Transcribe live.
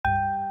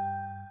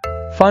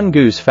Fun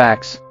goose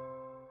facts.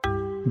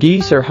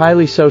 Geese are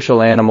highly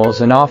social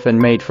animals and often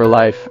mate for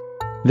life.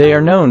 They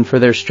are known for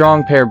their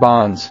strong pair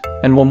bonds,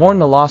 and will mourn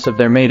the loss of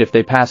their mate if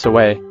they pass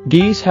away.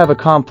 Geese have a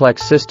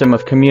complex system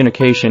of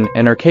communication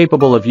and are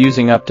capable of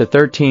using up to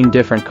 13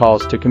 different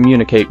calls to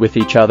communicate with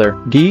each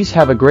other. Geese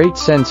have a great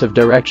sense of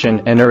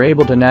direction and are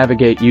able to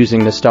navigate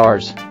using the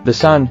stars, the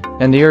sun,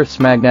 and the Earth's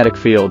magnetic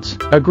fields.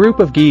 A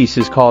group of geese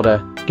is called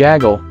a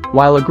gaggle,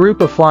 while a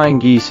group of flying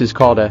geese is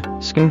called a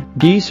skein.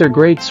 Geese are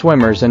great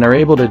swimmers and are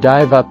able to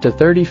dive up to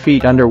 30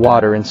 feet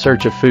underwater in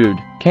search of food.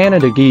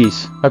 Canada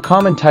geese, a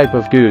common type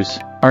of goose,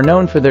 are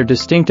known for their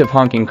distinctive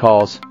honking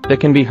calls that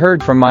can be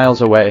heard from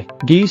miles away.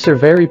 Geese are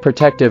very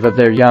protective of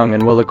their young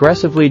and will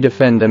aggressively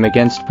defend them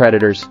against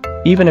predators,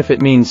 even if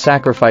it means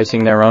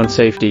sacrificing their own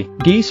safety.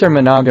 Geese are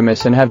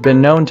monogamous and have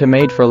been known to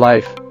mate for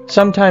life,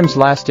 sometimes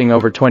lasting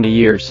over 20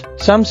 years.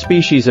 Some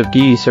species of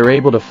geese are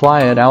able to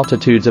fly at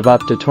altitudes of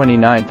up to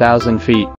 29,000 feet.